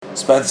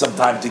spend some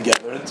time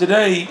together. And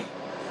today,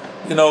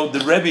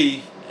 the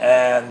Rebbe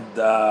and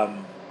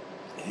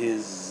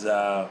his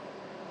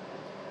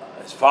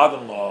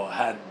father-in-law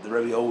had, the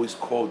Rebbe always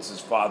quotes his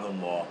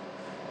father-in-law,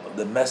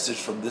 the message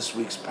from this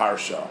week's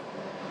Parsha.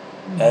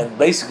 And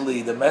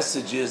basically the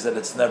message is that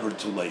it's never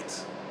too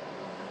late.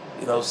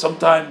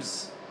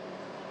 Sometimes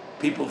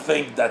people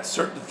think that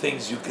certain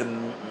things you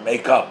can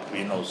make up,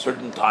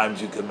 certain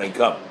times you can make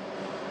up.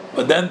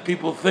 But then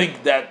people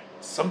think that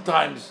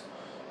sometimes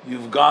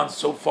you've gone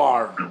so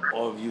far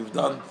or you've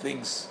done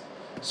things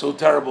so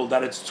terrible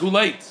that it's too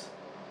late.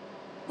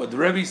 But the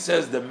Rebbe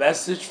says the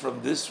message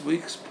from this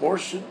week's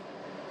portion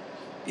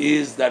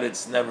is that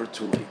it's never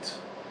too late.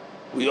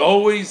 We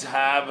always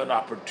have an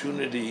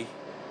opportunity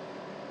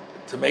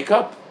to make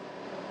up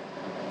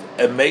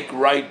and make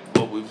right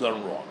what we've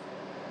done wrong.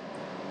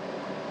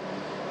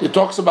 It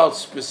talks about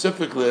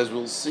specifically, as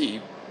we'll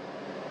see,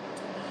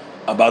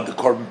 about the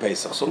Korban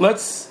Pesach. So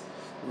let's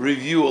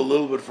review a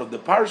little bit from the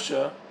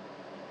Parsha,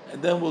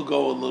 and then we'll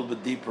go a little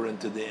bit deeper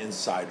into the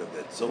inside of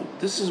it. So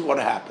this is what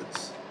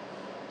happens.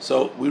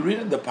 So we read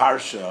in the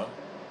Parsha,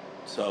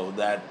 so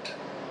that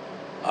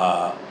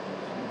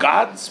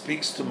God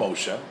speaks to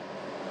Moshe,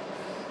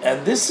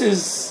 and this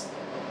is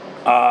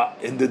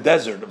in the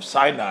desert of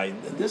Sinai,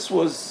 and this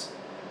was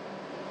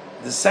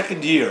the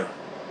second year,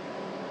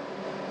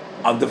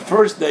 on the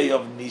first day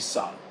of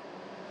Nisan.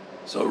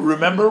 So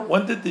remember,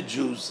 when did the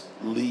Jews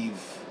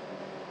leave?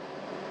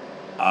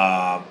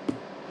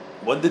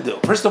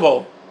 First of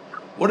all,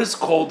 what is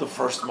called the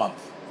first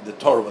month? The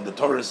Torah, when the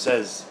Torah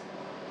says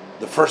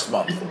the first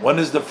month. When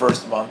is the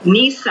first month?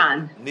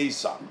 Nisan.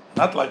 Nisan.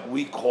 Not like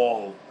we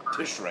call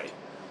Tishrei.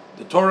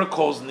 The Torah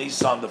calls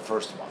Nisan the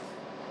first month.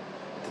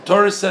 The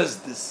Torah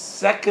says the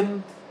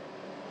second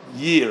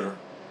year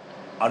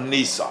on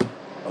Nisan.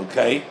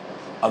 Okay?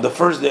 On the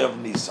first day of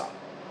Nisan.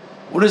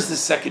 What is the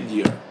second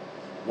year?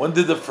 When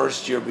did the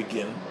first year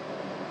begin?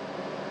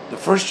 The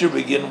first year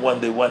began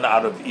when they went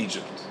out of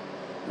Egypt.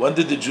 When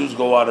did the Jews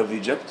go out of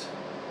Egypt?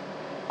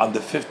 On the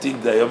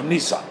 15th day of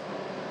Nisan.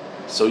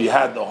 So you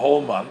had the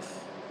whole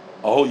month,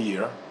 a whole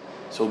year.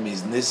 So it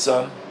means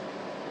Nisan,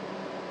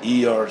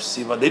 Iyar,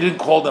 Sivan. They didn't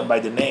call them by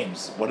the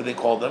names. What do they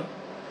call them?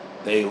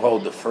 They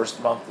hold the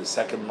first month, the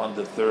second month,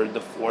 the third, the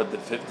fourth, the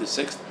fifth, the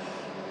sixth,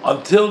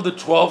 until the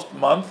 12th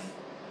month.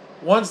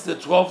 Once the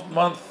 12th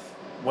month,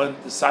 when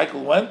the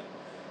cycle went,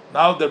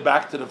 now they're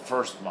back to the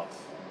first month.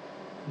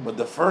 But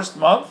the first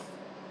month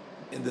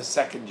in the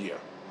second year.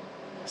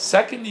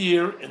 Second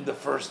year in the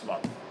first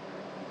month.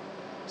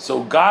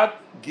 So God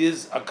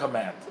gives a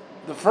command.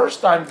 The first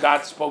time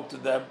God spoke to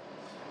them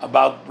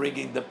about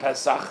bringing the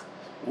Pesach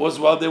was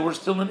while they were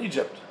still in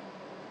Egypt.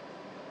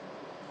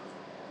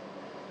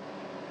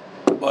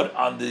 But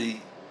in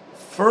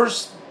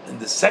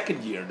the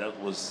second year, that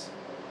was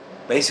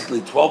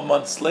basically 12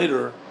 months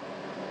later,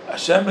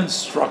 Hashem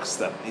instructs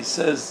them. He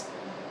says,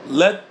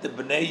 let the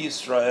Bnei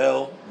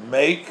Yisrael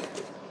make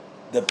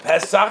the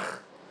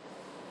Pesach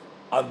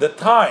on the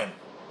time.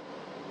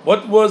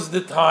 What was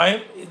the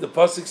time? The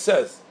Pasuk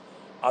says,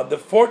 on the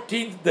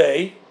 14th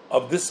day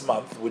of this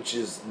month, which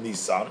is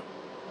Nisan,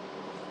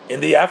 in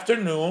the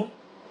afternoon,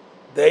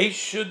 they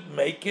should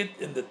make it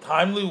in the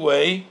timely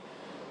way.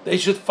 They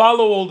should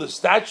follow all the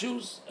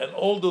statutes and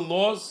all the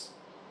laws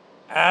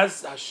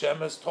as Hashem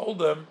has told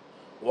them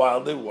while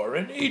they were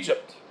in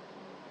Egypt.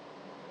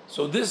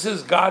 So this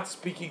is God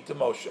speaking to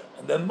Moshe.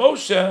 And then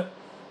Moshe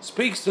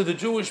speaks to the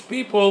Jewish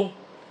people,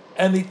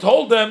 and he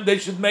told them they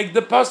should make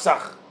the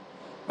Pesach.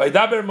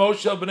 Vaydaber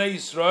Moshe al Bnei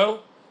Yisrael,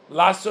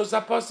 lasos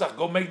ha-Pesach,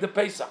 go make the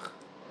Pesach.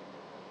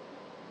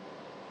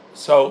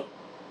 So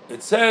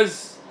it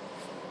says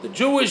the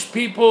Jewish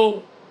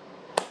people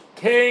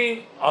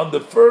came on the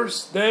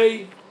first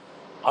day,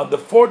 on the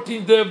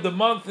 14th day of the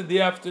month in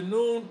the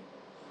afternoon.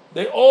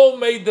 They all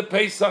made the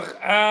Pesach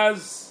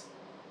as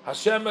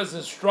Hashem has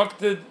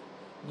instructed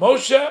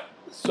Moshe,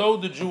 so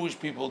the Jewish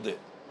people did.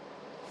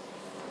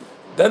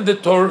 Then the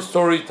Torah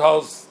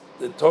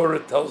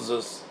tells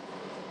us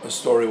a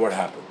story what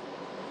happened.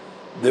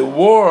 There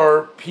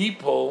were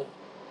people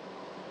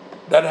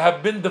that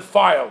have been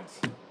defiled.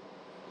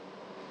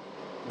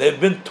 They've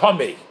been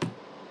tamei.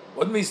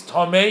 What means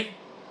tamei?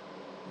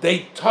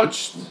 They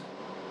touched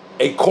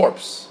a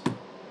corpse.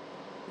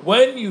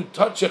 When you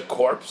touch a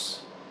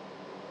corpse,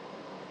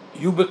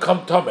 you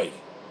become tamei.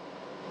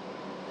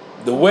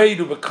 The way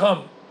to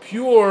become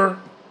pure,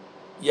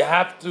 you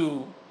have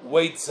to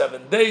wait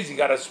 7 days. You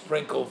got to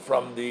sprinkle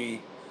from the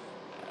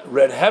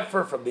red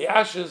heifer, from the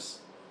ashes,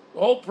 the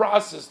whole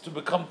process to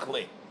become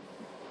clean.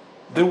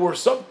 There were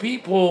some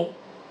people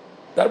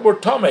that were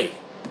tamei.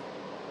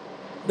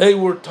 They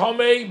were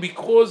tamei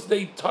because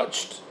they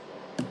touched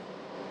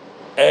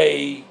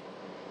a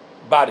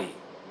body.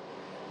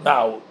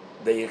 Now,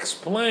 they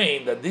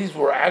explain that these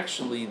were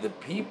actually the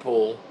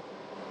people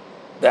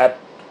that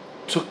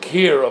took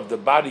care of the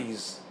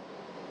bodies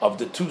of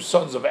the two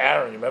sons of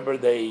Aaron. Remember,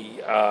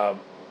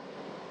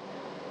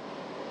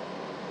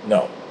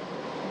 no,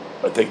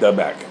 I take that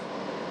back.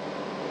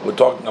 We're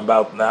talking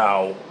about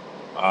now,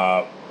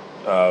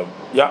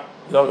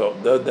 No.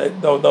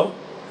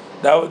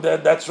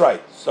 That's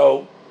right.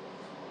 So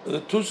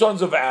the two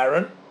sons of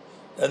Aaron,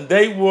 and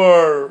they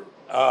were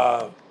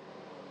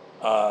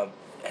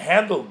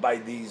handled by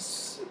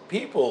these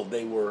people.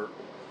 They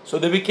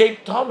became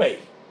Tomei.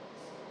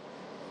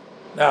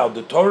 Now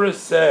the Torah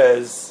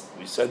says,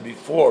 we said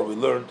before, we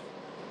learned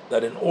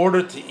that in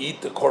order to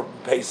eat the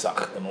Korban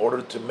Pesach, in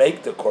order to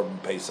make the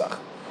Korban Pesach,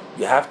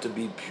 you have to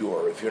be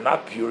pure. If you're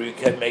not pure, you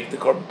can't make the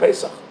Korban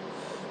Pesach.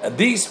 And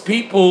these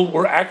people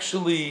were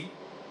actually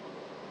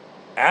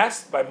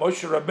asked by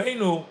Moshe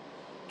Rabbeinu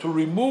to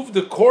remove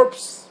the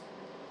corpse,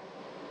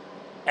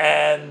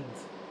 and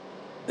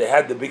they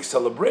had the big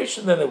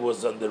celebration, and it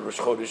was on the Rosh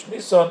Chodesh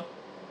Nisan.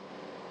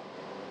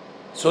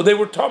 So they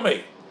were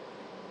Tomei,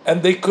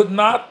 and they could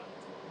not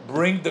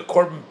bring the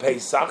Korban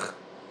Pesach,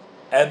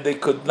 and they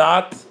could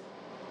not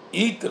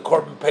eat the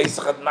Korban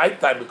Pesach at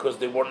nighttime because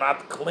they were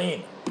not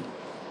clean.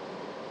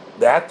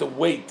 They had to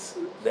wait.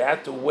 They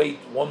had to wait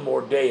one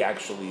more day,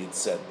 actually, it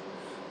said.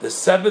 The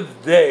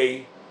seventh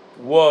day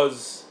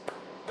was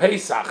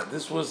Pesach.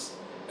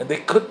 And they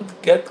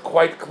couldn't get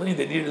quite clean.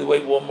 They needed to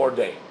wait one more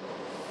day.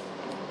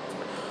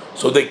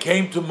 So they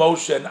came to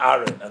Moshe and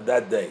Aaron on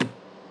that day.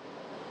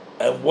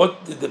 And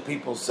what did the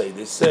people say?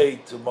 They say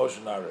to Moshe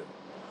and Aaron,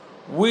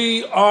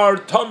 "We are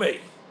Tomei.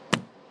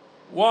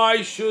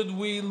 Why should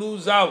we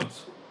lose out?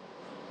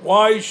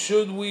 Why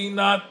should we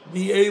not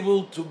be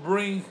able to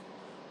bring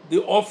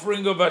the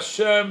offering of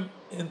Hashem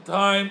in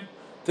time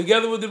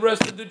together with the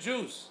rest of the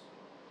Jews?"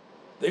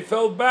 They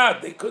felt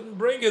bad. They couldn't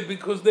bring it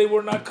because they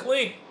were not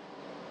clean.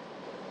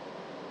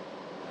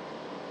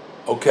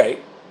 Okay.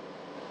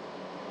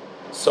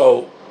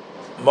 So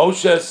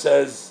Moshe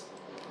says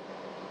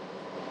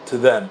to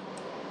them,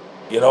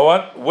 "You know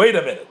what? Wait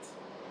a minute.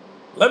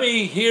 Let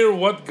me hear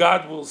what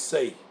God will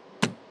say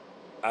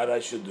that I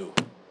should do."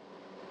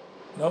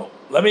 No,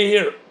 let me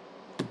hear.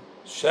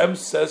 Shem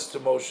says to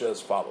Moshe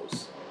as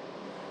follows: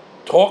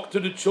 "Talk to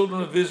the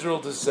children of Israel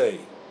to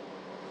say,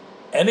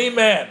 any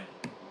man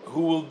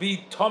who will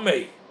be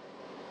Tomei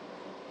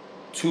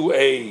to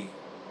a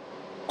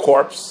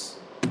corpse,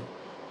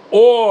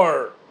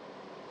 or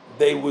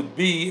they would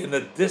be in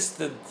a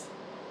distant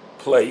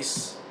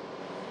place."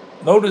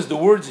 Notice the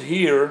words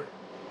here,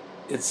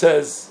 it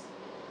says,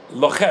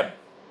 lochem.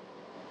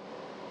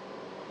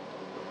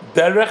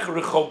 Derech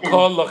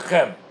rechoka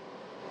lochem.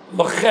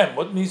 Lochem,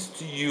 what means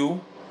to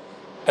you?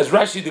 As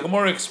Rashi, the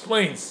Gemara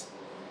explains,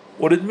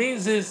 what it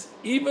means is,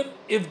 even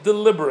if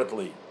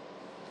deliberately.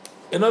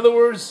 In other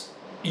words,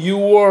 you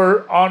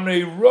were on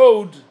a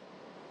road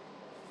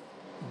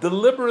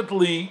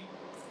deliberately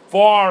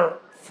far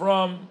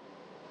from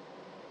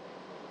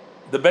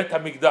the Bet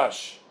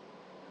HaMikdash,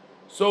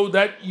 so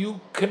that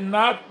you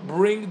cannot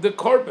bring the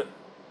korban.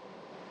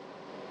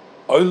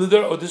 Or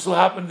this will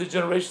happen in the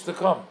generations to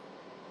come.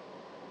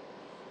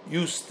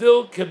 You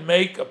still can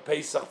make a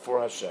Pesach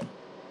for Hashem.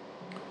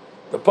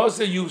 The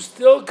pasuk you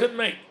still can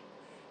make.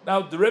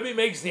 Now the Rebbe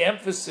makes the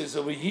emphasis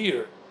over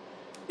here.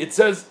 It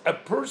says a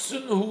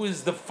person who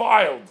is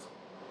defiled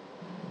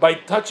by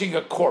touching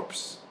a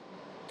corpse.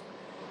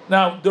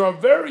 Now there are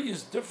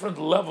various different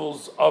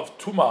levels of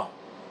tumah,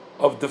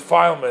 of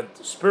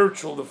defilement,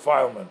 spiritual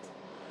defilement.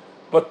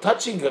 But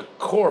touching a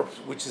corpse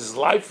which is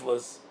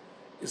lifeless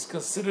is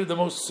considered the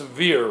most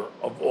severe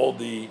of all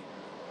the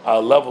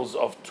levels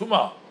of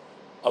tumah,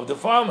 of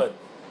defilement.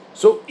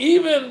 So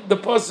even the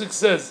pasuk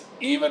says,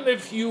 even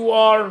if you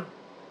are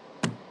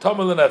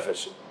tamil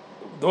nefesh,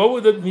 what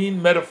would that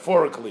mean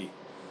metaphorically?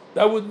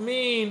 That would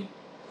mean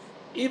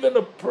even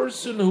a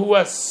person who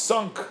has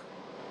sunk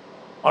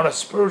on a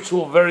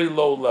spiritual very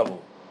low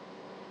level,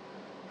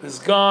 has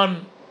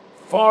gone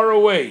far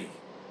away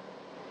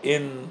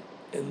in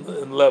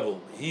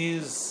level.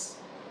 He's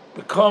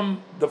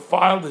become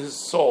defiled his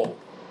soul.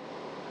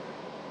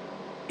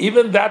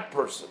 Even that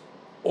person.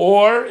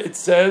 Or it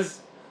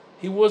says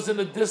he was in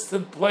a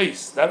distant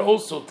place. That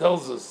also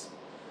tells us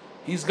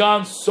he's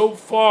gone so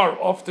far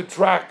off the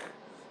track.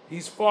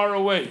 He's far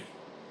away.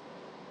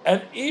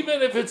 And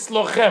even if it's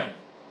lochem,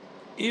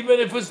 even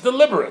if it's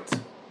deliberate,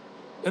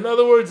 in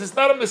other words, it's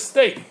not a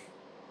mistake.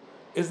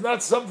 It's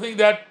not something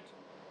that,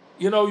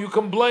 you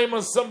can blame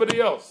on somebody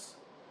else.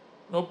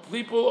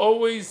 People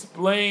always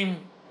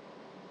blame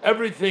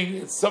everything.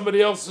 It's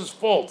somebody else's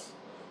fault.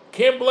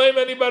 Can't blame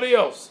anybody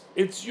else.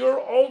 It's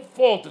your own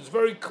fault. It's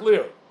very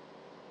clear.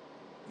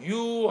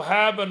 You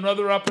have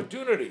another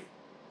opportunity.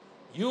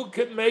 You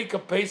can make a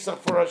Pesach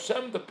for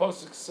Hashem, the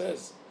pasuk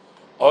says.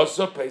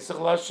 Also Pesach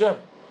LaHashem.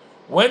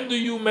 When do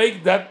you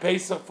make that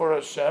Pesach for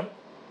Hashem?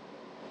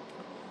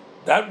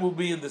 That will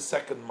be in the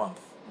second month.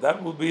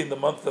 That will be in the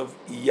month of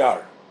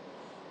Iyar.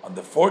 On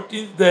the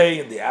 14th day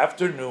in the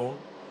afternoon,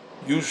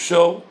 you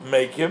shall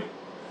make him,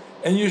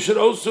 and you should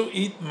also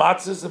eat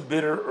matzahs and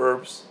bitter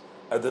herbs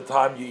at the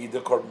time you eat the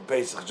Korban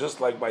Pesach, just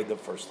like by the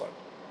first time.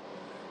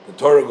 The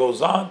Torah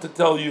goes on to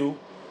tell you,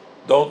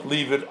 don't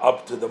leave it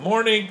up to the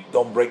morning,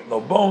 don't break no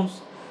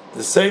bones.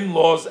 The same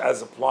laws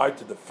as applied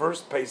to the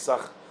first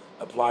Pesach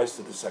applies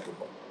to the second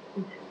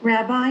one.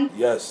 Rabbi?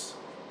 Yes.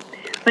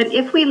 But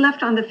if we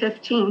left on the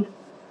 15th,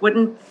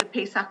 Wouldn't the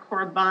Pesach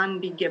Korban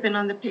be given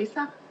on the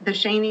Pesach? The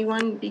Sheni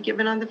one be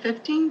given on the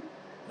 15th?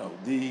 No,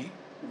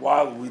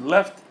 while we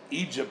left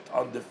Egypt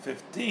on the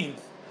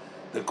 15th,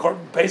 the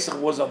Korban Pesach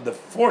was on the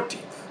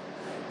 14th,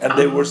 and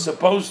they were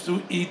supposed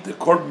to eat the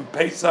Korban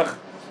Pesach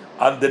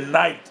on the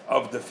night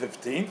of the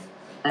 15th,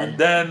 and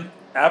then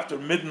after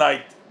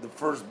midnight, the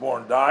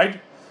firstborn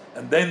died,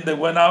 and then they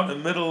went out in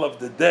the middle of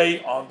the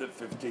day on the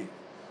 15th.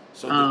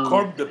 So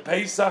the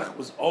Pesach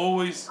was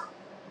always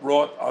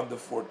brought on the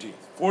 14th.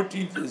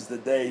 14th is the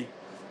day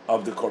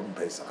of the Korban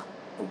Pesach.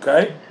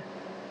 Okay?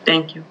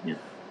 Thank you. Yeah.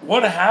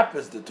 What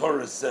happens, the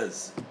Torah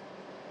says,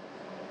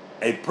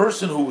 a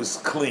person who was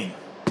clean,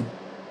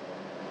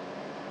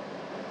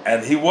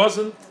 and he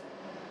wasn't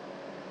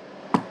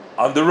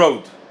on the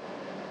road,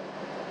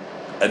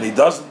 and he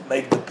doesn't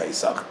make the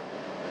Pesach,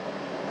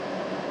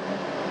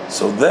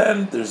 so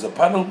then there's a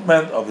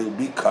punishment of he'll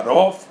be cut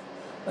off.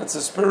 That's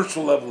a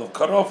spiritual level of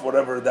cut off,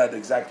 whatever that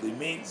exactly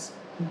means,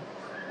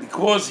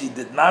 because he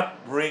did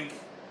not bring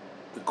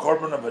the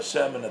Korban of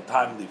Hashem in a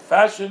timely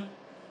fashion.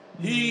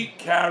 He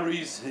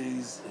carries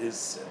his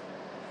sin.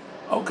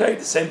 Okay,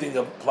 the same thing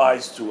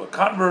applies to a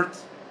convert.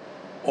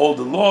 All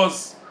the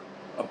laws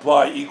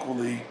apply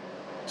equally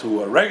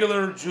to a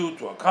regular Jew,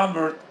 to a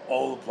convert.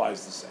 All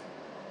applies the same.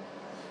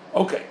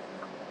 Okay,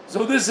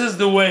 so this is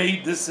the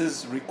way this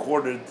is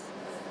recorded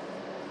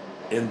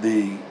in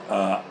the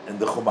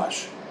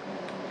Chumash,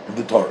 in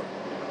the Torah.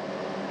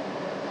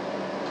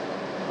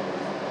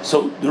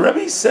 So the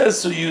Rebbe says,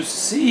 so you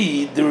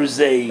see, there is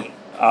a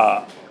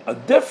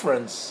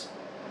difference,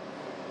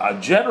 a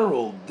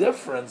general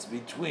difference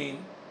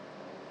between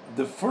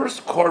the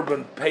first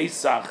Korban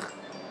Pesach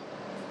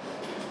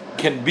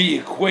can be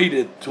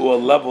equated to a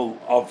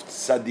level of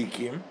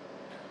tzaddikim,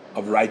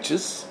 of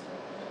righteous,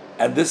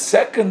 and the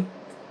second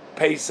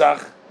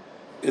Pesach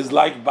is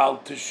like Baal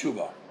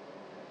Teshuvah.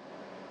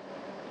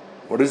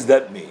 What does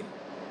that mean?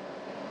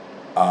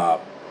 A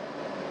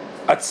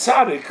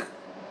tzaddik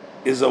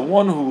is a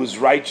one who is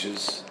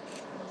righteous,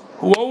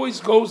 who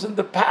always goes in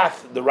the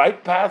path, the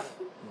right path,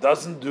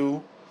 doesn't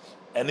do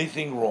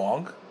anything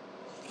wrong,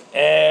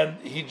 and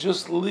he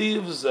just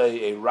lives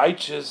a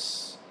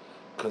righteous,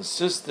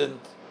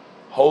 consistent,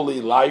 holy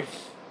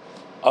life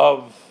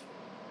of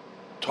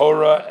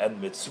Torah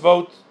and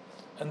mitzvot,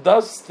 and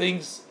does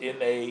things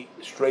in a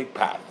straight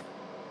path.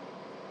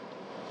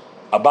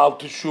 A Baal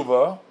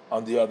Teshuvah,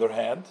 on the other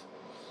hand,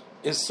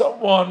 is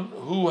someone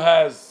who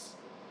has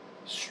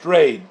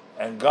strayed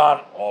and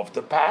gone off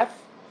the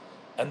path,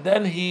 and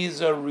then he's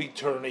a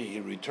returnee. He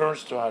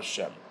returns to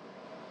Hashem,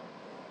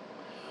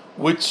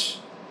 which,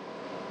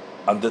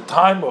 on the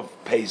time of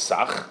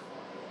Pesach,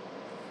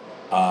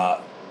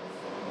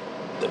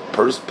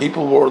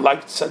 people were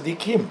like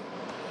tzaddikim,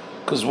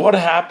 because what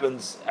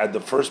happens at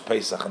the first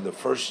Pesach in the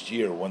first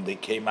year when they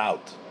came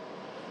out?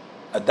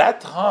 At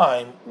that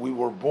time, we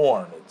were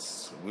born.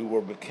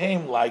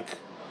 Became like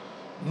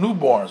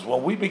newborns.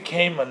 When we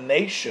became a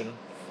nation,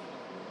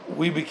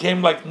 we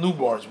became like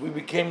newborns. We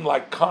became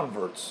like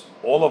converts.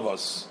 All of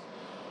us,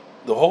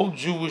 the whole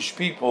Jewish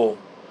people,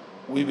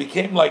 we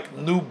became like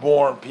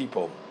newborn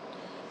people.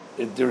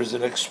 There is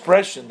an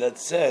expression that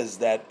says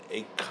that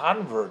a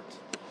convert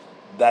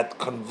that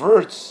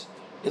converts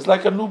is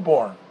like a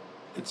newborn.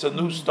 It's a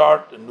new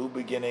start, a new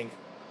beginning,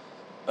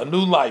 a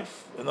new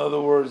life. In other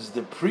words,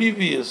 the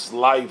previous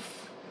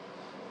life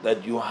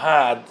that you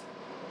had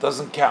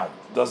doesn't count,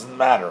 doesn't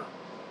matter.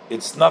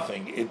 It's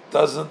nothing. It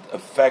doesn't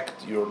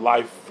affect your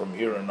life from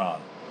here and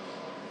on.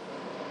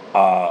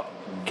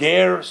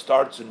 Ger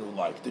starts a new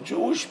life. The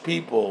Jewish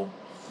people,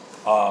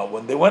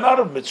 when they went out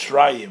of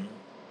Mitzrayim,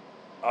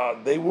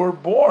 they were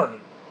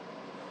born.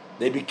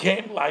 They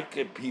became like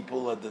a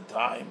people at the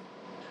time.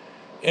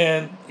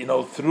 And,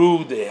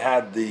 they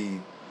had the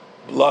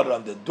blood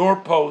on the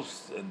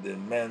doorposts and the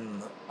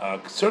men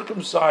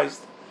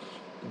circumcised.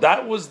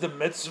 That was the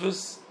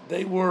mitzvahs.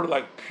 They were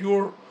like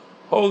pure,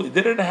 holy.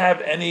 They didn't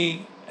have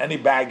any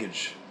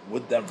baggage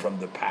with them from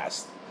the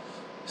past.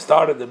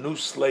 Started a new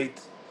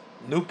slate,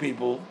 new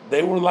people.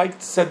 They were like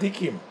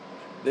tzaddikim.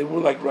 They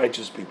were like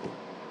righteous people.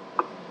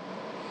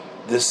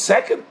 The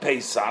second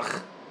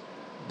Pesach,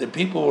 the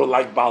people were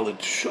like Baal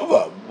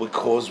Teshuvah,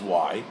 because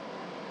why?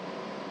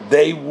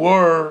 They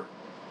were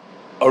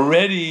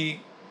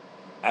already,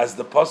 as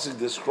the pasuk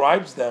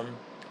describes them,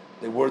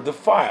 they were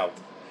defiled.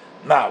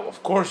 Now,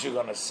 of course, you're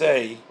going to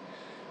say,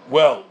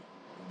 well,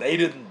 they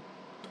didn't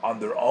on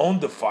their own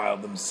defile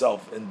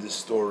themselves in this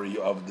story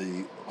of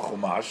the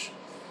Chumash.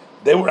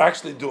 They were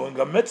actually doing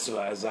a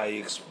mitzvah, as I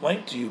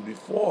explained to you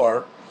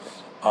before.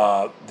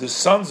 The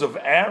sons of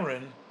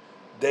Aaron,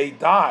 they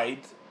died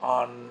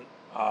on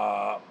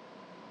Nadav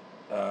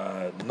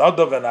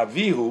and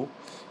Avihu.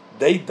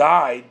 They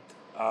died,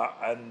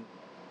 and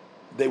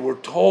they were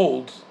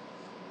told,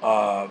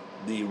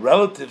 the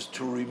relatives,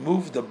 to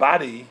remove the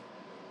body.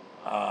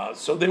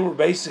 So they were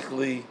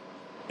basically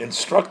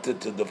instructed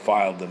to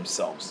defile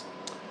themselves.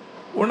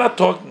 We're not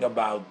talking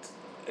about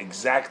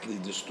exactly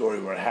the story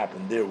where it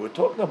happened there. We're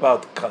talking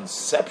about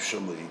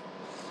conceptually.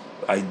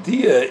 The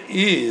idea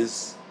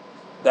is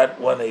that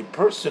when a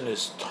person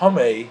is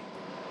tamei,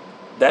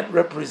 that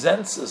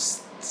represents a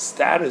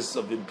status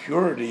of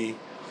impurity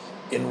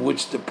in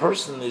which the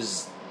person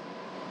is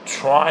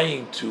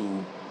trying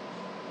to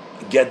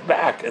get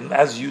back. And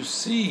as you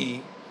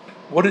see,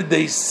 what did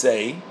they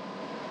say?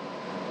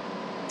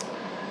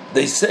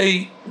 They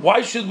say,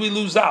 why should we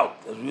lose out?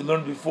 As we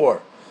learned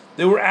before,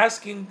 they were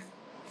asking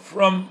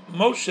from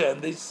Moshe,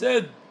 and they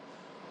said,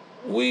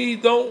 we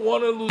don't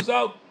want to lose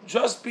out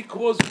just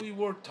because we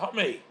were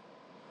tamei,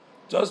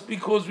 just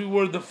because we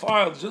were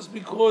defiled, just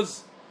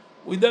because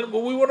we didn't, but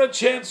we want a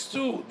chance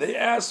too. They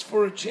asked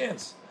for a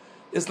chance.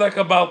 It's like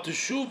about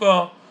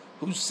Teshuvah,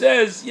 who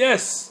says,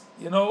 yes,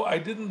 I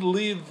didn't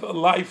leave a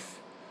life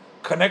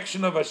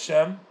connection of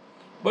Hashem,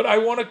 but I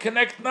want to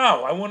connect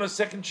now. I want a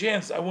second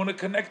chance. I want to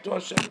connect to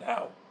Hashem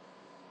now.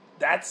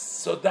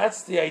 That's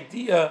the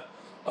idea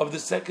of the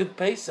second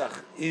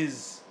Pesach,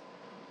 is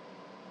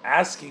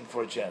asking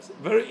for a chance.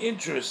 Very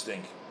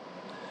interesting.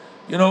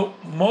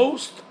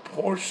 Most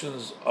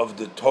portions of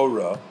the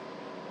Torah,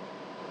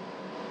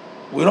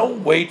 we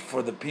don't wait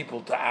for the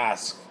people to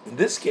ask. In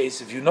this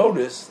case, if you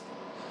notice,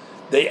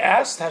 they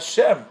asked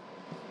Hashem.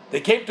 They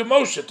came to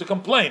Moshe to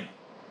complain.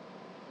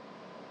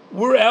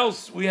 Where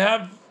else? We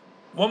have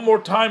one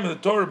more time in the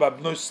Torah about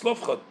Bnei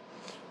Slavchat.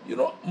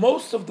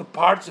 Most of the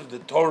parts of the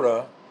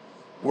Torah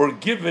were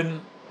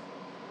given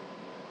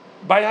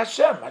by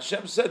Hashem.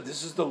 Hashem said,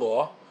 this is the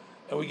law,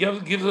 and we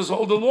gives us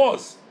all the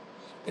laws.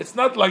 It's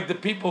not like the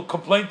people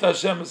complain to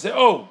Hashem and say,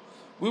 oh,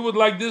 we would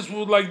like this, we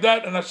would like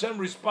that, and Hashem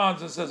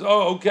responds and says,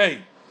 oh,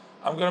 okay,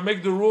 I'm going to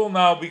make the rule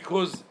now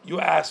because you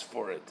asked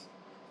for it.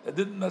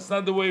 That's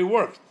not the way it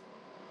worked.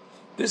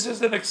 This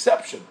is an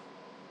exception.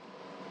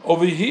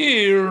 Over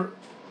here,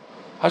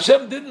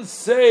 Hashem didn't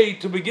say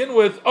to begin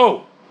with,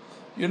 oh,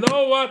 you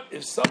know what,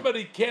 if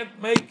somebody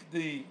can't make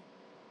the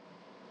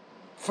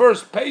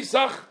first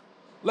Pesach,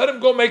 let him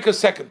go make a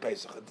second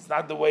Pesach. It's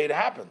not the way it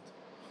happened.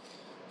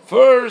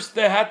 First,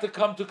 they had to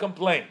come to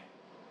complain.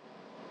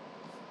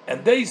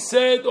 And they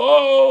said,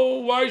 oh,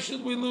 why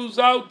should we lose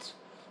out?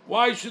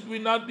 Why should we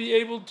not be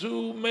able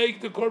to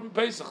make the Korban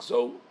Pesach?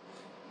 So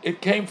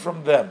it came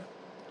from them.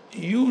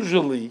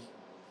 Usually,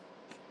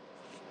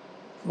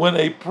 when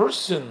a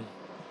person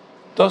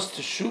does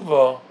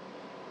teshuvah,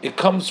 it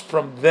comes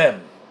from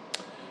them.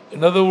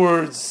 In other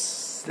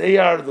words, they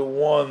are the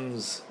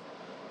ones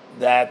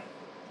that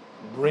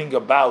bring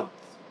the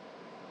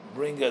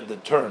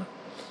turn.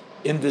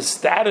 In the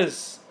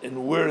status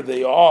in where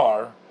they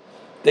are,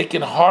 they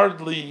can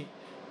hardly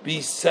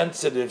be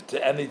sensitive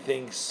to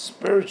anything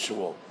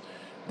spiritual.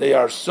 They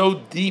are so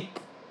deep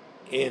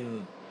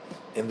in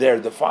their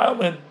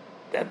defilement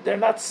that they're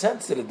not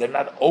sensitive, they're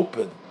not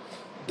open.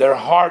 Their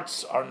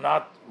hearts are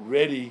not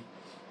ready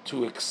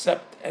to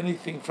accept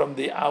anything from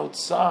the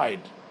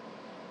outside.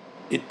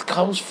 It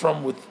comes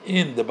from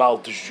within. The Baal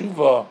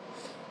Teshuvah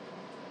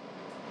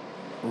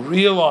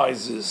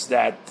realizes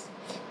that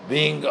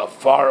being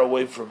far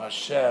away from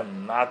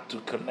Hashem, not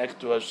to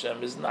connect to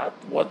Hashem, is not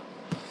what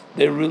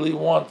they really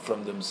want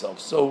from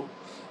themselves. So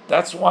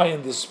that's why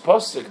in this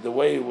pasuk, the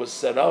way it was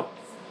set up,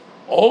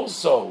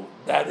 also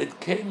that it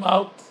came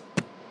out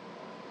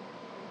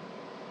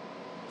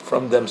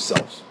from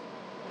themselves.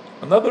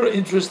 Another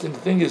interesting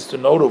thing is to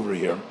note over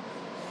here,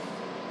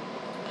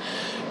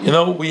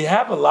 we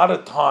have a lot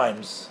of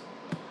times,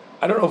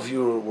 I don't know if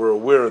you were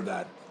aware of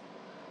that,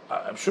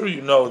 I'm sure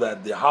you know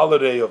that the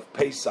holiday of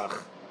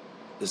Pesach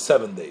is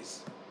 7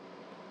 days.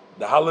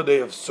 The holiday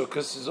of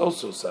Sukkot is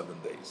also 7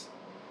 days.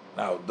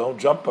 Now, don't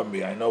jump on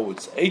me, I know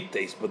it's 8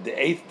 days, but the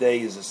 8th day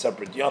is a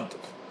separate yontif.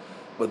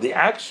 But the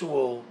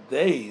actual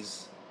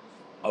days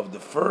of the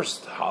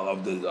first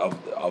of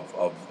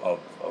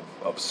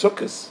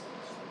Sukkot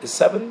is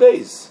 7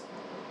 days.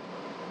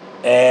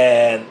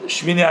 And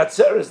Shmini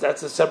Atzeres,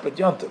 that's a separate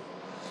yontif.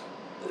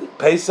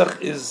 Pesach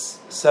is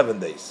 7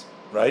 days,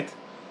 right?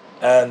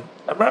 And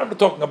I remember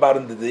talking about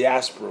in the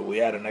diaspora, we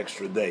had an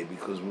extra day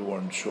because we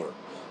weren't sure.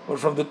 But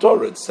from the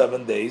Torah, it's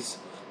 7 days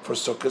for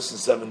Sukkot and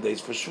 7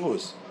 days for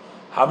Shavuos.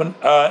 How many,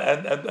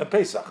 and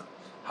Pesach.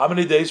 How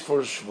many days for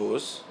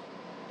Shavuos?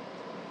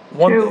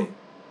 1 day.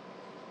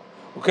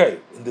 Okay,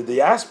 in the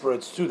diaspora,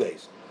 it's 2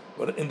 days.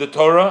 But in the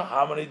Torah,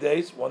 how many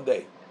days? 1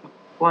 day.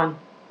 1.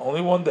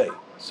 Only 1 day.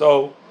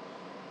 So,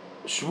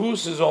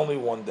 Shavuos is only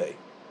 1 day.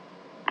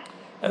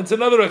 And it's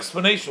another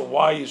explanation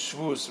why is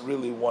Shavuos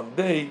really 1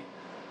 day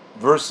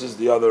versus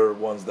the other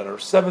ones that are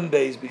 7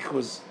 days,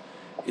 because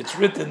it's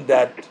written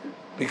that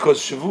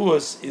because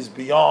Shavuos is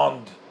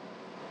beyond,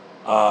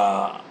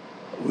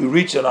 we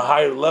reach on a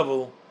higher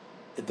level,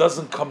 it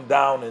doesn't come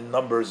down in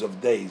numbers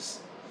of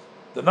days.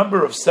 The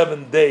number of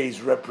 7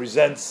 days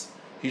represents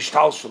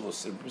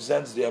Hishtalshalus, it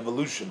represents the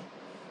evolution,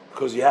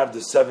 because you have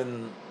the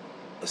 7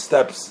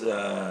 steps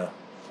of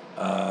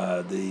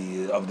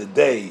the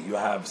day, you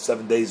have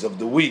 7 days of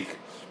the week,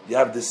 you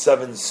have the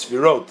 7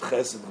 Sfirot,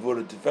 Chesed,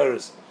 Gvura,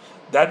 Tiferes.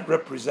 That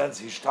represents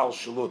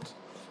Hishtalshalut,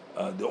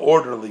 the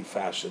orderly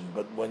fashion.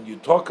 But when you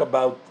talk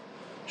about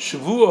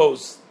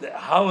Shavuos, the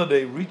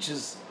holiday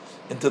reaches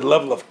into the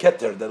level of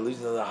Keter, that leads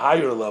to the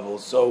higher level.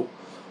 So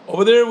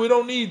over there we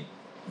don't need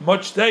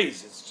much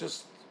days. It's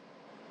just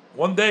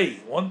one day.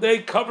 One day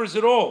covers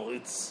it all.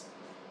 It's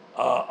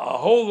a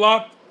whole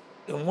lot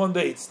in one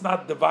day. It's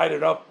not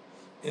divided up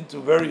into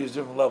various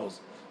different levels.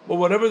 But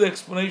whatever the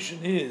explanation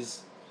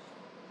is,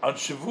 on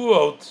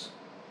Shavuot,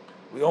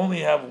 we only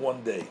have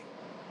one day.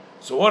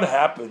 So what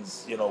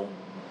happens,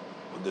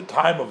 at the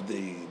time of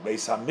the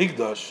Beis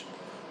HaMikdash,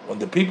 when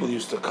the people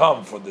used to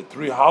come for the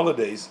 3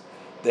 holidays,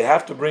 they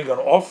have to bring an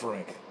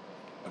offering,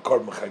 a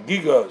korban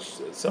chagiga.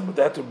 Some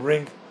they have to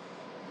bring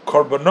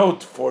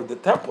korbanot for the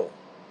temple.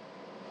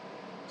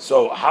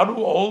 So how do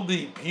all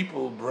the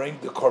people bring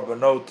the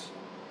korbanot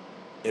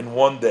in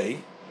one day?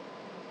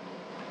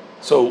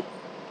 So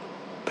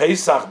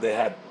Pesach they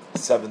had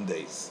 7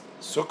 days,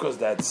 Sukkot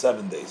they had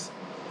 7 days.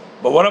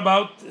 But what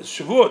about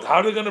Shavuot? How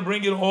are they going to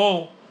bring it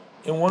all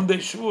in one day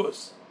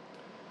Shavuos?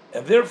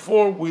 And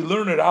therefore, we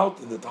learn it out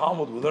in the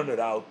Talmud. We learn it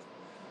out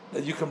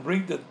that you can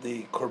bring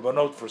the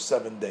korbanot for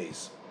 7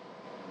 days.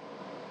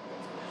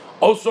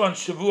 Also on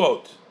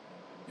Shavuot,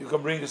 you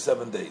can bring it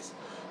 7 days.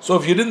 So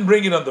if you didn't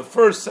bring it on the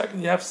first,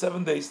 second, you have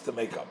 7 days to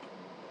make up.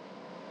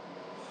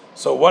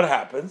 So what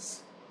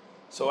happens?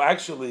 So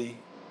actually,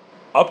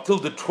 up till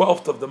the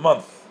 12th of the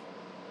month,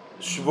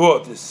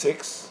 Shavuot is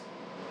 6.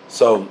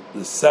 So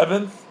the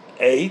 7th,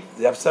 8th,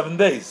 you have 7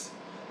 days.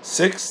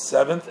 6th,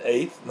 7th,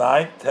 8th,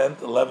 9th, 10th,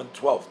 11th,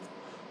 12th.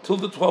 Till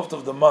the 12th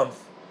of the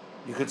month,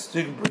 you could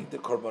still bring the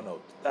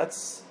korbanot.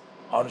 That's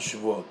on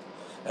Shavuot.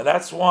 And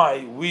that's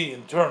why we,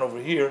 in turn, over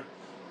here,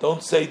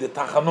 don't say the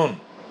tachanun.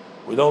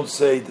 We don't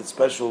say the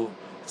special,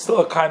 it's still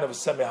a kind of a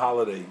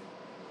semi-holiday,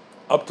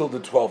 up till the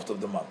 12th of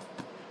the month.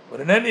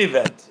 But in any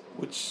event,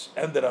 which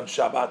ended on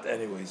Shabbat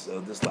anyways,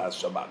 this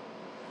last Shabbat.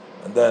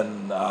 And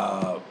then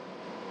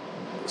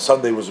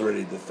Sunday was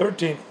already the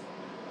 13th,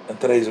 and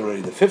today's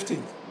already the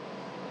 15th.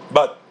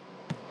 But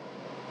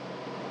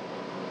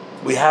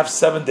we have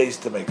 7 days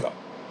to make up.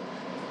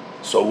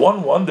 So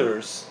one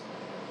wonders,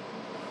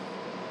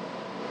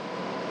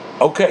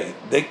 okay,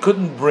 they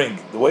couldn't bring,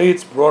 the way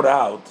it's brought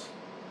out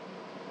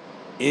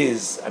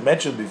is, I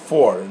mentioned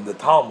before, in the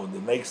Talmud,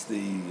 it makes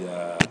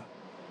the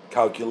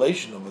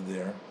calculation over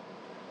there,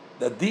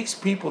 that these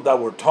people that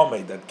were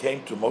Tomei, that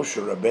came to Moshe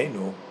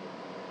Rabbeinu,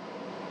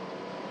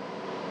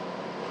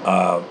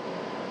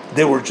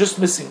 they were just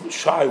missing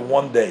shy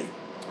 1 day.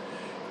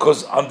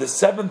 Because on the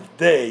 7th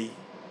day,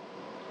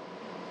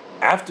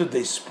 after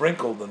they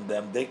sprinkled on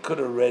them, they could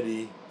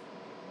already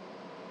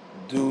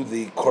do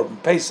the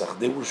Korban Pesach.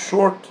 They were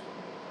short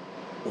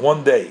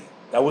 1 day.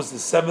 That was the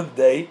 7th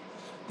day.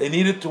 They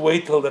needed to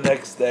wait till the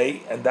next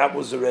day, and that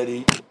was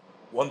already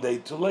 1 day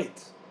too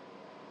late.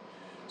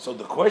 So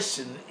the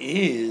question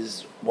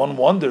is, one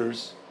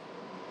wonders,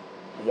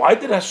 why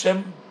did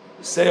Hashem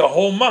say a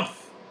whole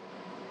month?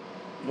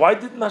 Why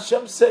didn't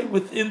Hashem say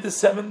within the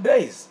 7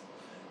 days?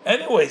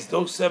 Anyways,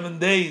 those 7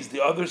 days,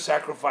 the other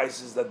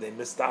sacrifices that they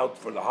missed out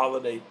for the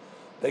holiday,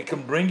 they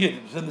can bring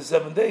it within the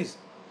 7 days.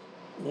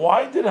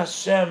 Why did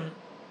Hashem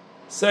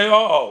say,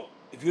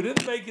 if you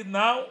didn't make it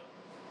now,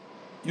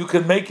 you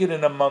can make it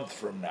in a month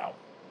from now?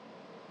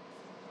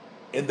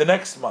 In the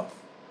next month.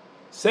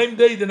 Same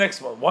day the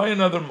next month. Why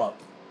another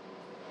month?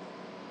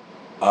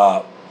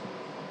 And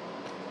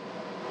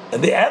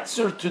the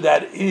answer to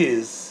that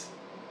is,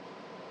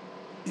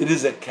 it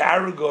is a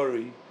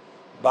category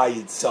by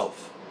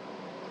itself.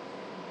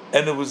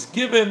 And it was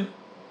given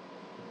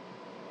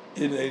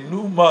in a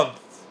new month,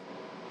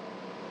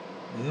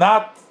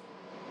 not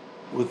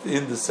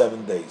within the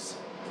 7 days.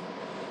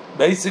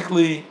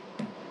 Basically,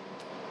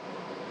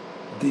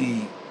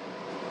 the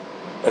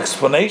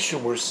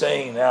explanation we're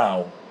saying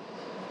now,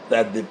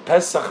 that the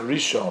Pesach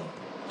Rishon,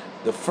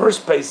 the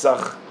first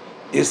Pesach,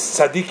 is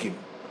Tzadikim.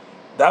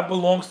 That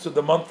belongs to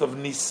the month of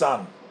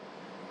Nisan.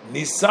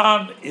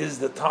 Nisan is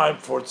the time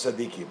for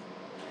Tzadikim.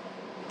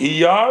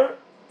 Iyar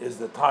is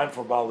the time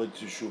for Baalei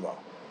Teshuvah.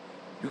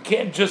 You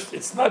can't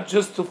it's not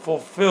just to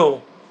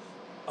fulfill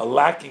a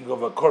lacking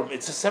of a korban,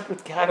 it's a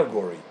separate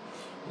category.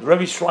 The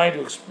Rebbe is trying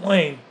to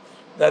explain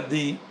that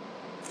the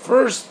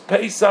first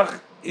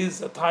Pesach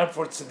is a time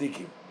for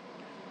tzaddikim,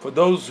 for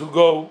those who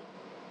go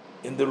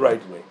in the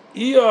right way.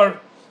 Iyar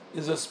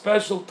is a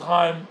special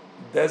time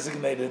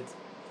designated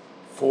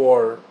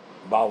for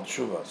Baal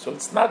Tshuva. So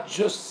it's not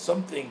just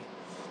something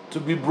to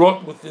be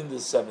brought within the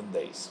 7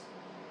 days.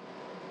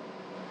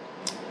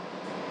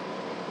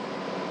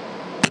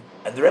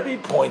 And the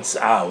Rebbe points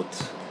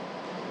out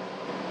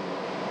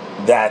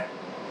that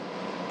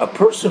a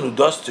person who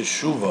does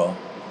teshuvah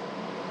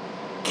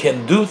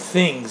can do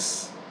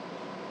things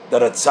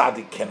that a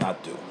tzaddik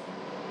cannot do.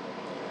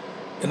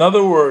 In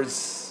other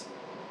words,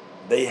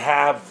 they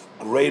have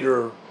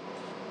greater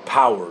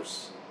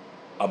powers.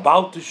 A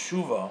Baal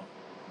teshuvah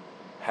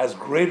has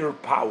greater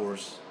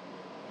powers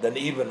than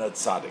even a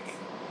tzaddik.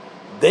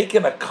 They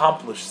can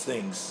accomplish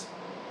things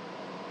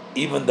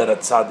even that a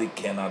tzaddik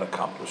cannot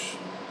accomplish.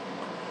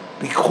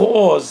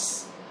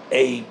 Because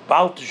a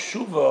Baal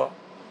teshuvah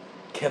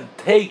can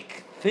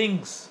take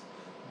things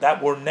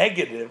that were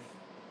negative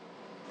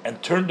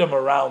and turn them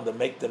around and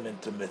make them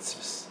into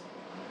mitzvahs.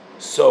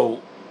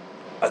 So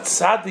a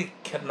tzaddik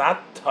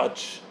cannot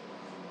touch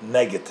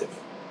negative.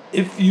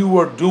 If you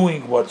are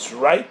doing what's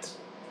right,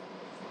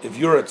 if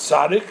you're a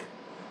tzaddik,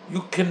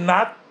 you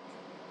cannot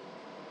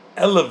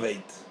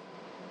elevate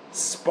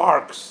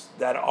sparks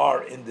that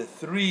are in the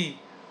three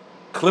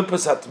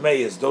klippas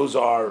hatmeyas. Those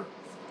are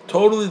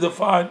totally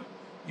defined.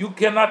 You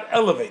cannot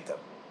elevate them.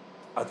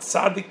 A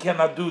tzaddik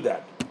cannot do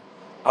that.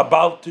 A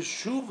Baal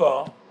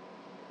Teshuvah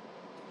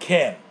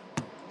can.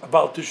 A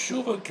Baal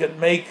Teshuvah can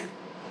make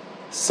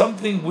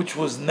something which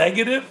was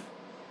negative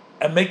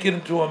and make it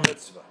into a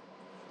mitzvah.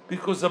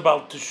 Because a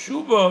Baal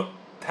Teshuvah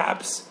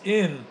taps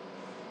in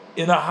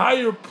a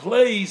higher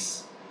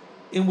place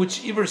in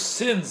which even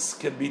sins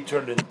can be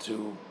turned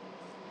into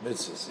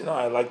mitzvahs. You know,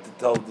 I like to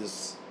tell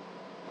this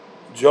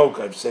joke.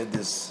 I've said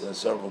this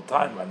several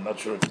times. I'm not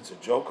sure if it's a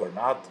joke or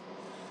not.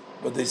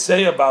 But they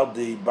say about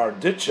the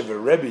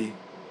Barditchever Rebbe,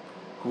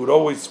 who would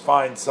always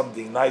find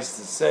something nice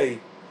to say.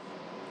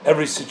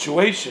 Every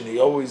situation, he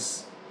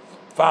always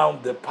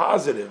found the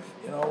positive.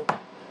 You know,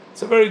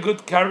 it's a very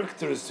good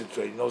characteristic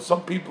trait. You know,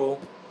 some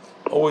people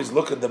always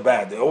look at the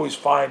bad. They always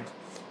find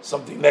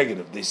something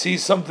negative. They see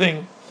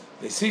something,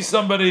 they see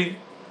somebody,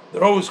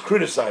 they're always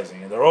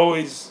criticizing, and they're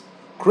always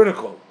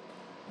critical.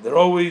 They're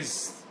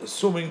always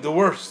assuming the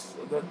worst.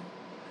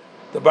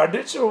 The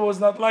Barditchever was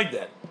not like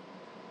that.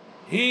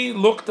 He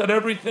looked at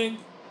everything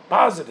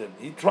positive.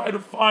 He tried to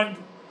find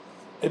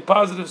a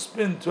positive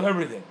spin to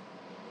everything.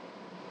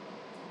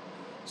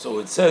 So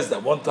it says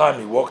that one time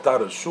he walked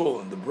out of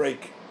shul in the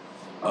break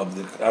of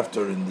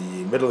in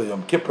the middle of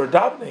Yom Kippur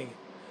davening,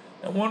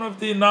 and one of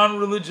the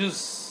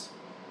non-religious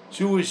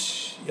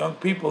Jewish young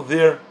people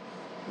there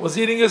was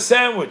eating a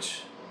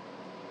sandwich,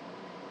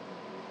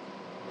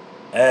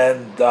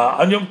 and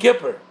on Yom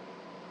Kippur,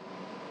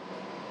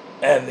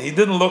 and he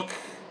didn't look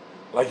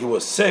like he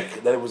was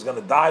sick, that he was going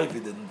to die if he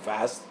didn't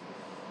fast.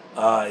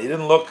 He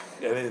didn't look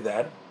any of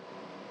that.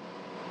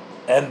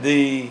 And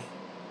the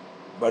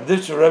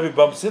Barditchever Rebbe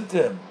bumps into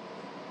him,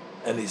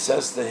 and he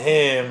says to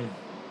him,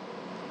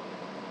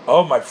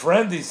 "Oh, my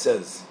friend," he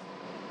says,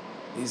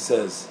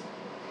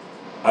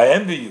 "I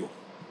envy you."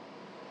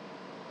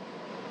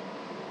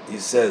 He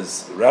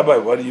says, "Rabbi,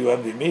 why do you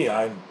envy me?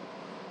 I'm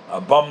a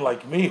bum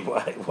like me.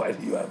 Why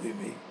do you envy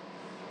me?"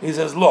 He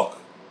says, "Look,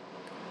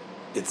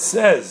 it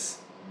says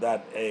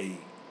that a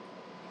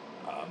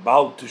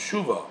Baal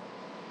Teshuvah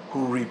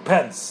who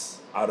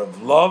repents out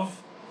of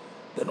love,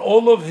 then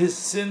all of his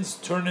sins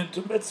turn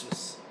into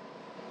mitzvahs."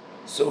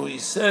 So he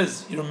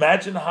says, you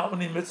imagine how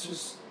many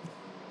mitzvahs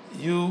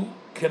you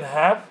can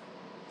have?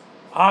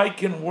 I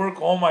can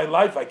work all my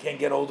life, I can't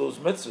get all those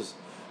mitzvahs,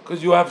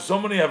 because you have so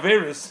many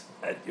averis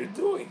that you're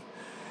doing.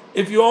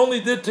 If you only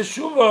did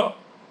teshuvah,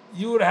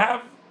 you would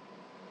have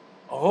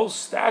a whole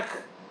stack,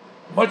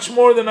 much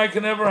more than I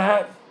can ever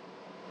have.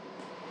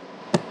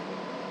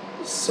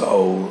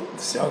 So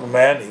this young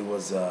man, he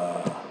was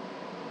a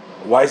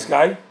wise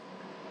guy.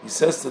 He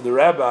says to the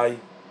rabbi,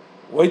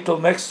 "Wait till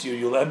next year,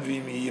 you'll envy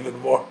me even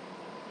more."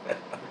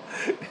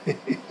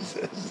 He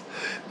says,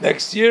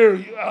 "Next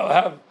year I'll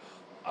have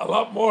a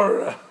lot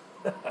more."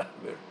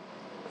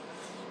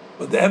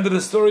 But the end of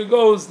the story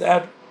goes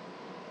that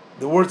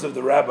the words of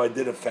the rabbi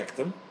did affect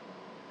him,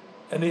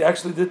 and he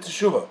actually did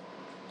teshuvah.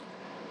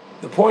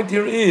 The point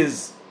here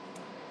is,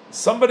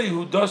 somebody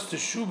who does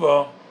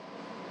teshuvah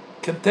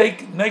can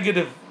take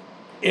negative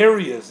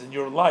areas in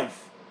your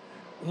life.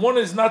 One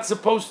is not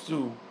supposed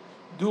to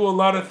do a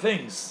lot of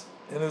things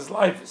in his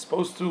life. He's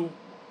supposed to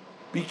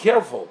be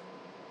careful.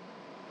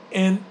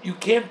 And you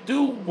can't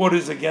do what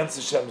is against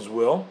Hashem's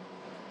will.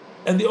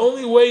 And the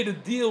only way to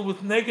deal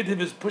with negative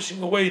is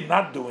pushing away,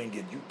 not doing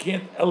it. You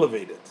can't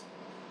elevate it.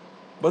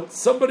 But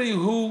somebody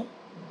who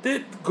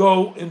did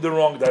go in the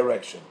wrong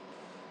direction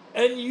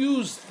and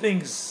used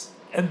things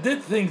and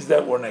did things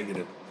that were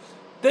negative,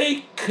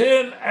 they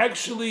can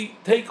actually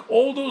take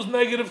all those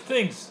negative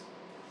things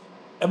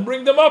and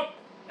bring them up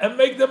and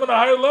make them on a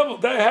higher level.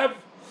 They have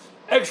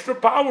extra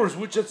powers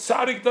which a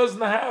tzaddik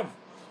doesn't have.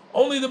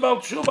 Only the Baal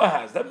Teshuvah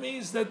has. That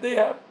means that they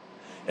have,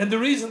 and the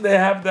reason they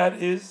have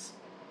that is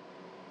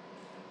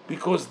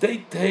because they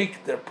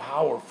take their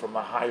power from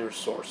a higher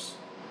source.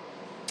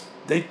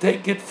 They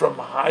take it from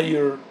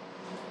higher.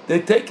 They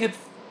take it.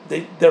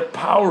 Their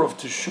power of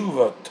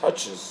Teshuvah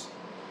touches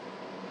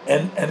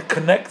and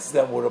connects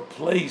them with a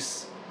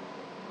place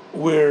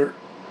where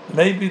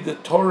maybe the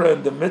Torah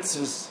and the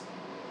mitzvahs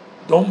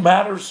don't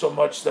matter so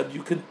much, that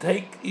you can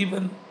take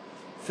even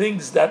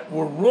things that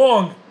were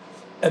wrong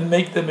and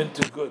make them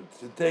into good.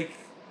 To take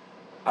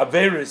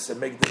averis and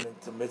make them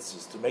into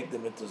mitzvahs, to make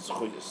them into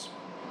zechuyos.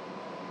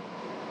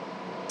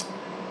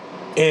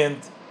 And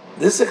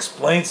this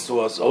explains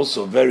to us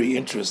also very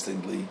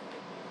interestingly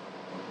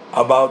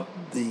about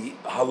the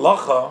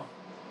halacha,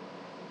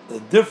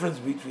 the difference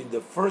between the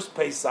first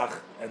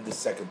Pesach and the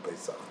second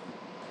Pesach.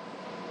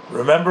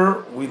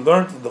 Remember, we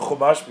learned in the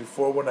Chumash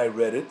before when I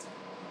read it,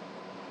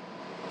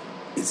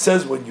 it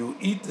says when you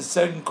eat the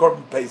second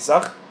Korban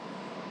Pesach,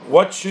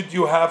 what should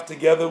you have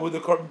together with the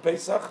Korban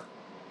Pesach?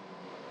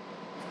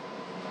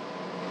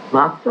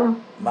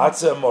 Matzah.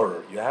 Matzah and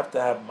mortar. You have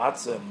to have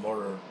matzah and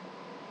mortar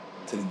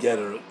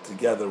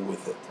together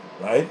with it,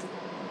 right?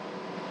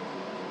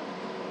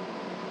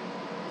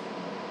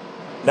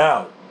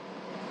 Now,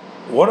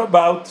 what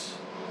about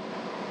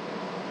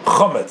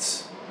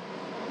chametz?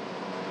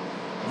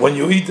 When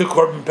you eat the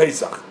korban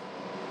pesach,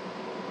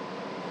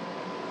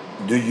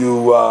 do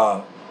you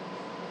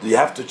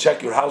have to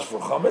check your house for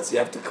chametz? You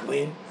have to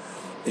clean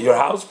your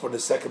house for the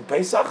second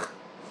pesach,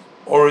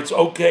 or it's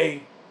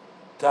okay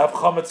to have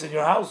chametz in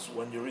your house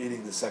when you're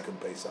eating the second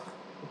pesach?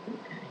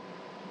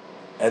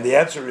 And the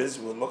answer is,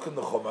 we'll look in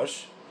the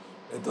Chumash.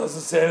 It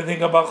doesn't say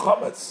anything about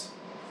chametz.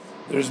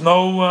 There's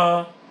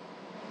no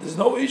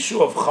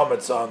issue of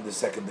chametz on the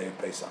second day of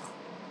Pesach,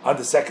 on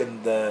the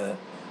second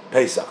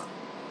Pesach.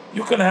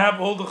 You can have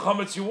all the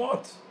chametz you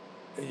want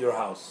in your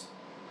house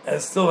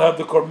and still have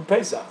the korban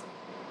Pesach.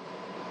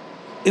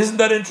 Isn't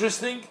that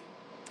interesting?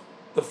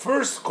 The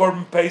first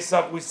korban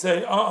Pesach we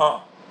say,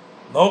 no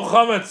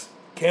chametz,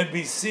 can't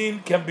be seen,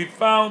 can't be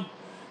found.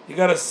 You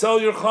got to sell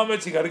your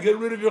chametz. You got to get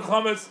rid of your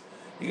chametz.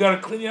 You got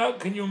to clean your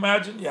house. Can you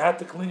imagine? You had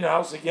to clean your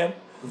house again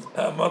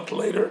a month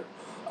later.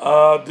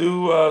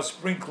 Do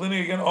spring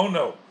cleaning again? Oh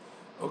no.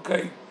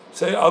 Okay,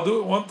 say I'll do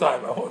it one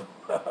time.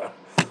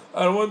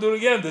 I don't want to do it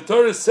again. The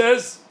Torah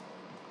says,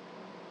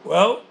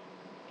 well,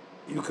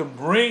 you can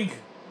bring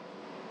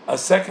a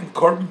second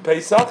korban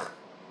Pesach,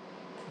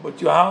 but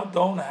you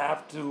don't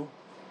have to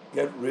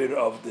get rid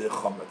of the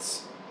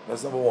chametz.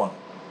 That's number one.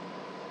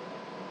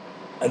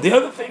 And the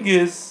other thing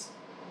is,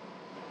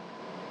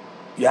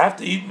 you have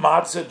to eat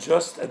matzah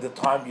just at the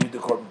time you eat the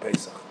korban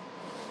Pesach.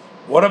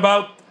 What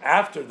about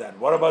after that?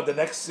 What about the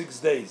next 6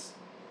 days?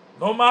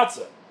 No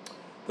matzah.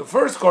 The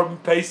first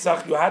korban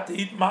Pesach, you had to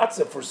eat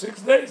matzah for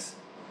 6 days.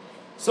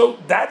 So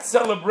that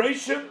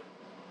celebration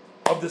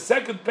of the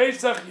second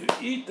Pesach, you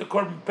eat the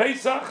korban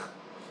Pesach,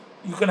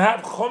 you can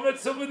have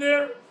chometz over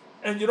there,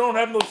 and you don't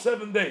have no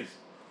 7 days.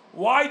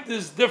 Why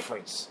this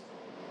difference?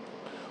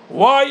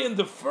 Why in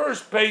the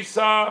first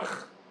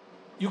Pesach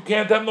you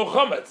can't have no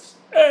chometz,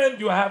 and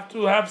you have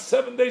to have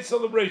 7 day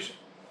celebration,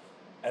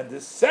 and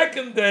the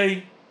second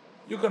day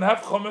you can have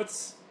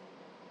chometz,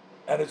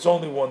 and it's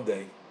only 1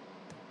 day?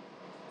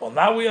 Well,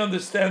 now we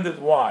understand it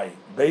why,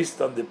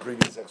 based on the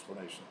previous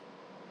explanation.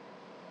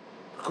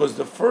 Because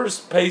the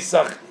first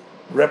Pesach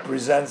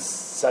represents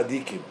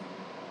tzaddikim,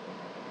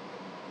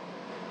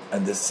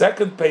 and the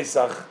second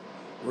Pesach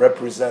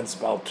represents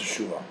Baal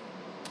Teshuvah.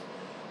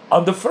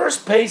 On the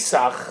first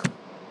Pesach,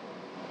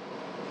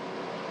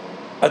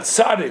 a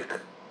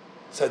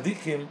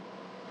tzaddikim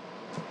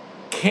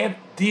can't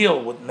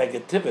deal with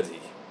negativity.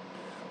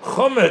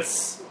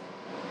 Chometz,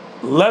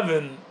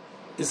 leaven,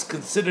 is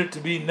considered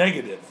to be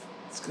negative.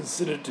 It's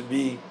considered to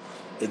be,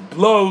 it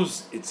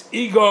blows, it's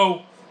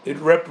ego, it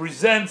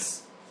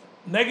represents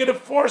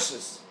negative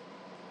forces.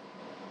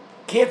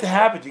 Can't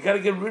have it, you got to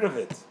get rid of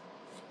it.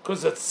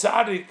 Because a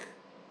tzaddik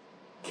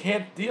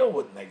can't deal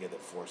with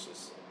negative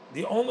forces.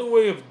 The only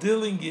way of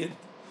dealing it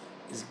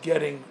is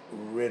getting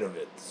rid of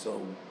it.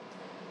 So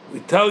we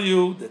tell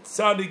you that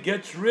tzaddik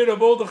gets rid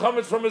of all the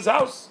chametz from his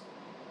house.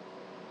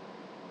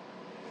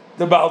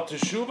 The Baal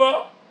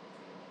Teshuvah,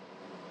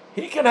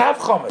 he can have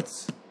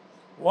chametz.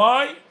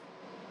 Why?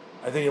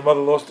 I think your mother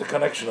lost the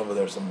connection over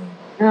there somewhere.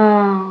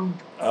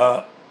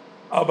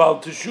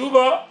 About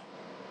Teshuvah,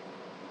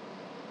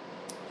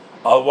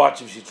 I'll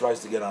watch if she tries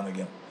to get on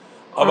again.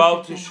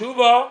 About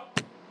Teshuvah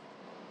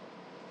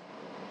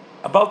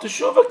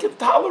can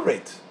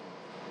tolerate.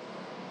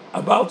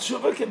 About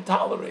Teshuvah can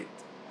tolerate.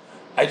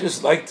 I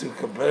just like to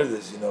compare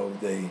this.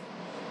 They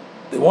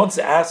once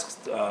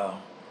asked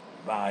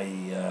by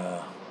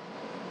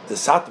the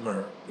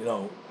Satmar,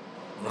 in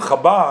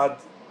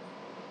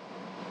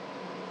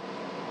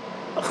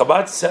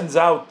Chabad sends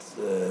out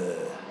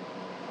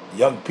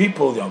young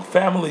people, young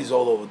families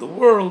all over the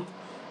world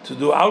to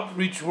do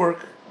outreach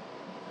work,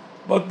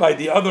 but by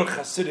the other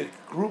Hasidic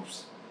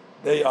groups,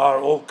 they are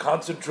all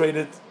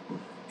concentrated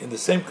in the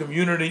same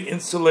community,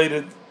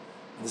 insulated,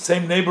 in the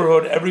same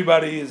neighborhood,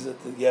 everybody is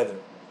together.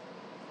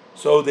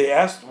 So they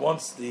asked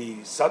once the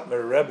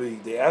Satmar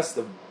Rebbe, they asked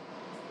them,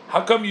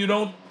 how come you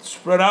don't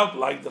spread out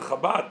like the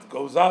Chabad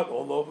goes out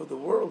all over the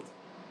world?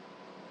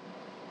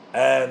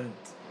 And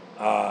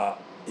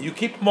you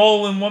keep them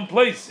all in one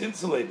place,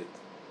 insulated.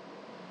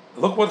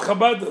 Look what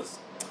Chabad does.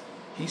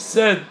 He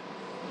said,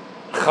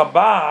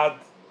 Chabad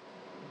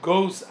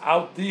goes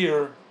out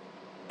there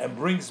and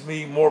brings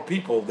me more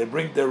people. They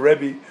bring their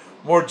Rebbe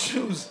more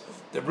Jews.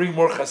 They bring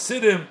more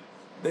Hasidim.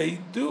 They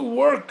do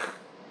work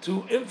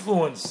to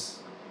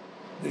influence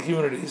the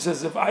community. He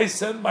says, if I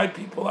send my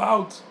people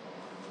out,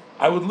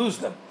 I would lose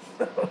them.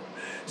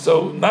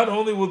 So not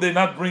only will they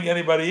not bring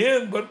anybody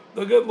in, but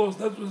they'll get lost.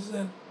 That's what he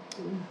said.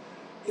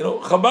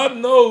 Chabad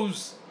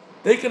knows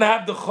they can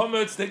have the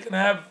chometz, they can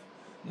have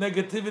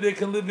negativity, they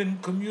can live in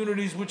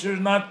communities which are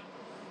not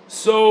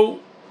so,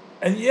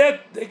 and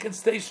yet they can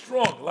stay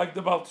strong, like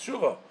the Baal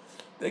Teshuvah.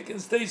 They can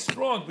stay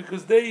strong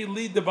because they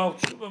lead the Baal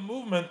Teshuvah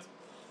movement.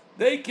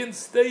 They can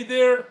stay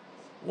there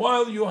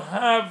while you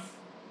have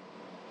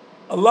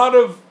a lot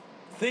of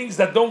things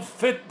that don't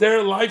fit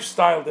their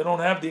lifestyle. They don't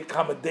have the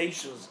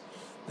accommodations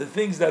the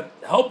things that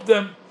help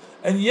them,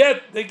 and yet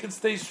they can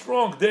stay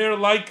strong. They're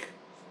like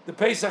the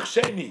Pesach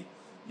Sheni.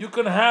 You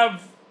can have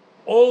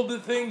all the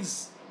things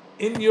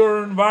in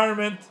your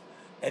environment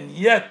and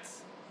yet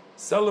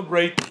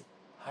celebrate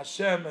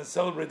Hashem and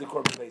celebrate the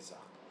Korban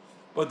Pesach.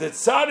 But the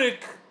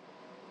tzaddik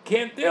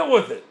can't deal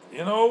with it.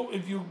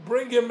 If you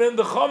bring him in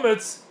the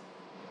chametz,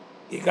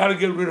 you got to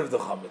get rid of the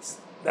chametz.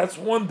 That's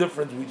one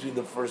difference between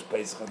the first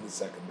Pesach and the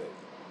second day.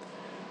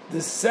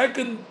 The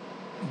second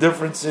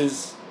difference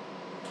is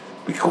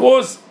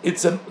because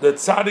the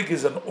tzaddik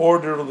is an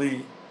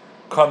orderly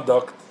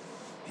conduct.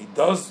 He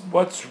does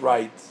what's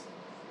right,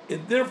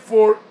 and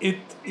therefore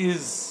it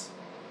is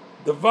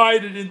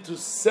divided into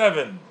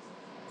 7.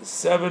 The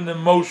 7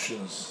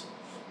 emotions,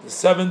 the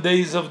 7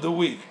 days of the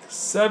week.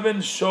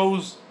 7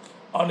 shows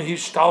on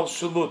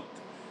Hishtalshalut.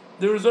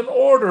 There is an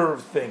order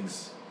of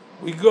things.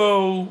 We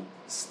go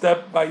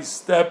step by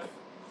step,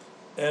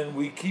 and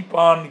we keep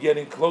on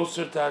getting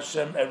closer to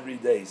Hashem every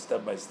day,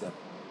 step by step.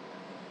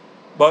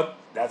 But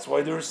that's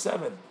why there are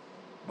 7.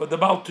 But the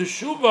Baal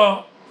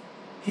Teshuvah,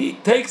 he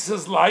takes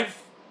his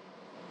life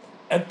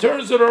and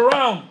turns it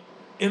around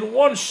in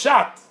one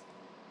shot.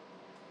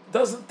 It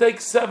doesn't take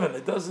 7.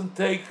 It doesn't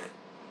take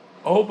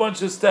a whole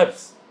bunch of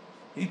steps.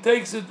 He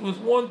takes it with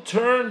one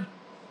turn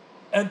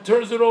and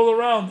turns it all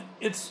around.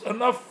 It's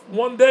enough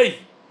one day,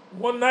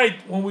 one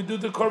night when we do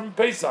the Korban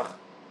Pesach.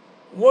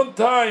 One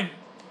time,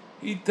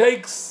 he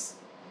takes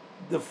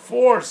the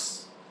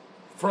force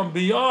from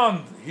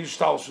beyond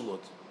Hishtalshalut,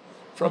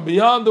 from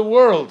beyond the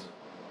world,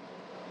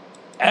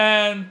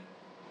 and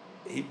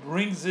he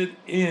brings it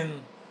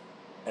in,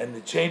 and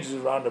it changes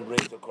around and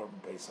brings the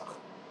Korban Pesach.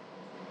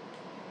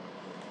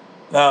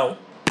 Now,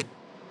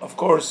 of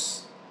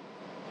course,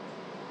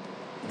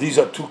 these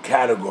are 2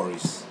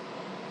 categories,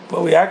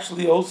 but we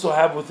actually also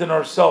have within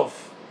ourselves,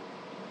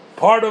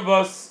 part of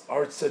us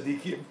are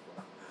tzaddikim,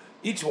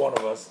 each one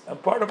of us,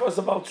 and part of us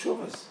about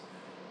shuvas,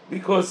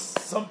 because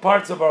some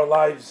parts of our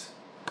lives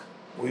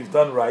we've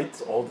done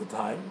right all the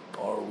time,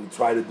 or we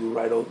try to do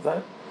right all the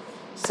time.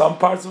 Some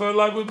parts of our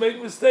life we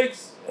make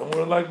mistakes, and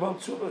we're like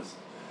about shuvas.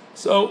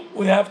 So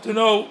we have to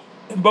know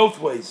in both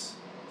ways.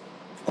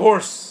 Of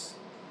course,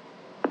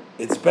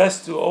 it's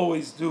best to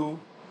always do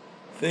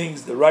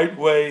things the right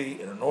way,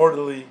 in an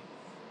orderly.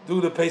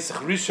 Do the Pesach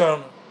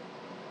Rishon.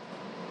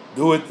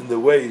 Do it in the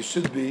way it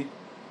should be.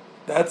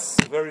 That's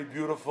very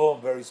beautiful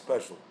and very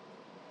special.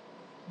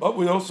 But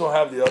we also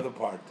have the other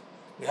part.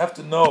 We have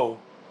to know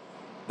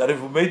that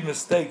if we made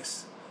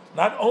mistakes,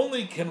 not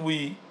only can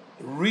we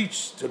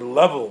reach to the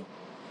level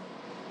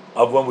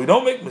of when we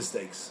don't make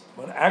mistakes,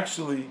 but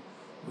actually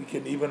we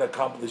can even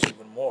accomplish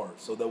even more,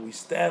 so that we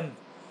stand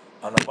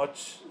on a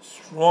much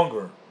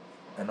stronger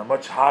and a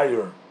much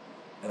higher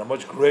and a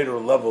much greater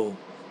level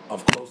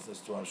of closeness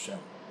to Hashem.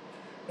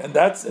 And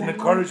that's an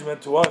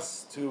encouragement to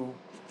us to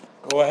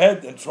go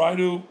ahead and try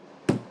to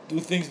do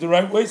things the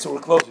right way, so we're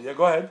closer. Yeah,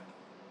 go ahead.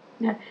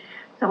 Yeah.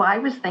 So I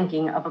was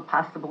thinking of a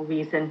possible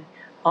reason,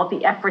 all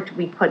the effort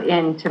we put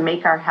in to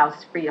make our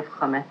house free of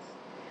chametz,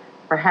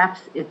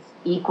 perhaps it's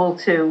equal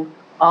to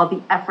all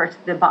the efforts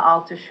the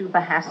Baal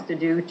Teshuvah has to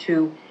do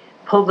to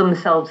pull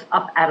themselves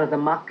up out of the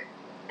muck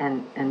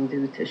and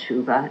do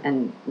Teshuvah.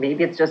 And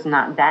maybe it's just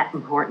not that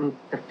important,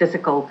 the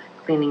physical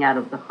cleaning out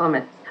of the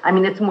chametz. I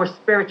mean, it's more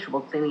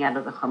spiritual cleaning out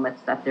of the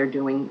chametz that they're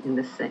doing in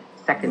the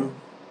second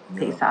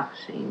Pesach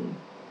Sheni.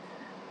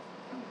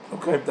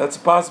 Okay, that's a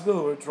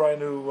possibility. We're trying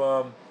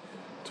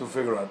to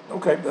figure out.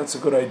 Okay, that's a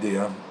good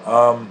idea.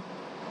 I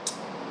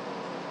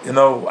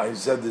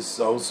said this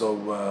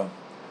also.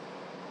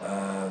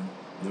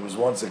 There was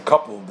once a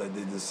couple that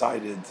they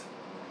decided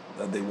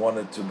that they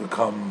wanted to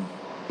become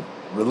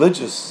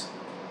religious.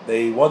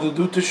 They wanted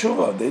to do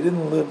teshuvah. They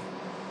didn't live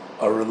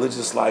a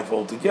religious life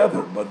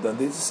altogether, but then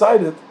they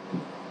decided,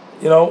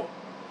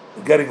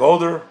 getting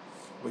older,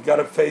 we got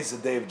to face the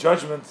day of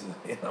judgment.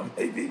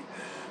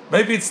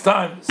 Maybe it's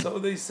time. So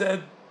they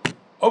said,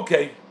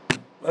 okay,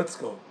 let's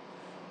go.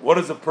 What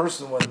does a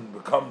person when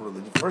become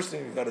religious? First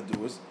thing you got to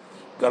do is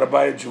you got to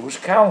buy a Jewish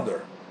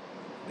calendar,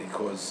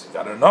 because you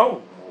got to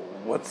know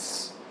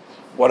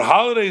what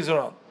holidays are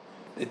on.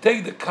 They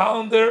take the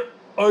calendar.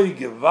 Oy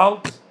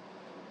Gewalt.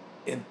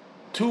 In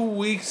 2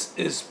 weeks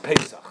is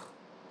Pesach.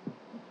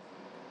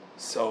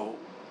 So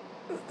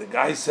the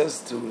guy says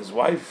to his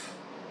wife,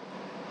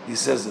 he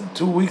says, in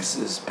 2 weeks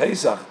is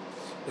Pesach.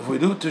 If we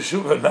do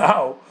teshuvah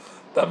now,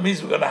 that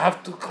means we're going to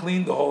have to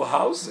clean the whole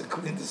house and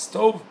clean the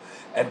stove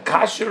and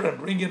kasher and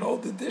bring in all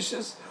the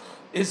dishes.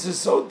 This is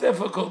so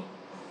difficult.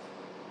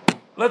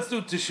 Let's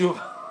do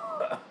teshuvah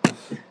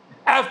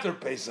after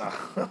Pesach.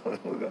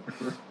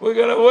 We're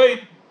going to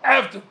wait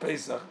after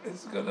Pesach.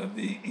 It's going to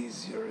be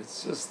easier.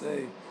 It's just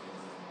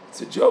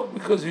it's a joke,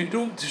 because if you're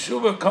doing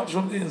teshuvah, it comes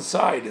from the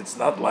inside. It's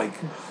not like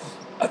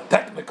a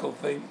technical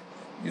thing.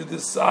 You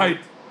decide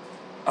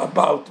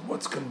about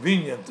what's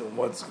convenient and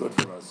what's good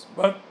for us.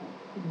 But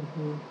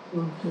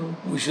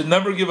we should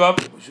never give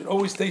up. We should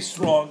always stay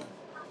strong.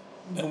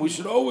 And we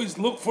should always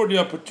look for the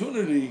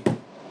opportunity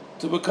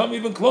to become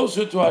even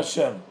closer to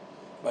Hashem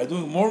by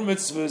doing more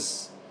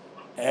mitzvahs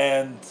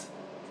and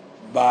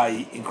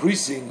by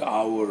increasing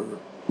our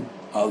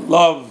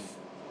love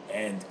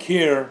and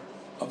care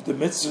of the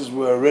mitzvahs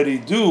we already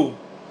do,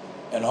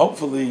 and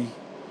hopefully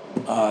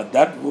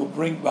that will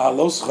bring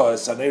Ba'aloscha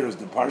as Saneros.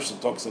 The Parsha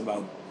talks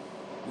about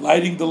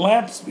lighting the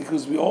lamps,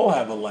 because we all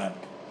have a lamp.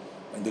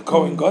 And the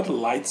Kohen Gadol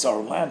lights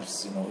our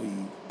lamps, he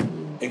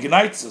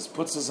ignites us,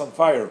 puts us on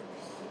fire.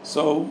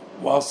 So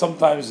while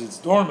sometimes it's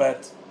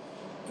dormant,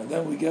 and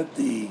then we get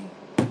the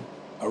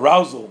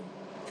arousal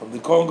from the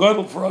Kohen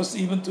Gadol for us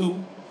even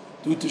to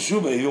do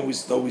Teshuvah, even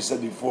though we said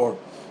before,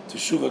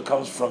 Teshuvah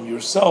comes from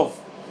yourself,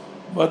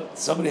 but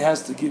somebody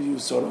has to give you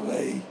sort of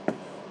a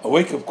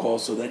wake-up call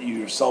so that you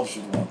yourself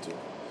should want to.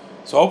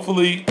 So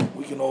hopefully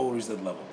we can all reach that level.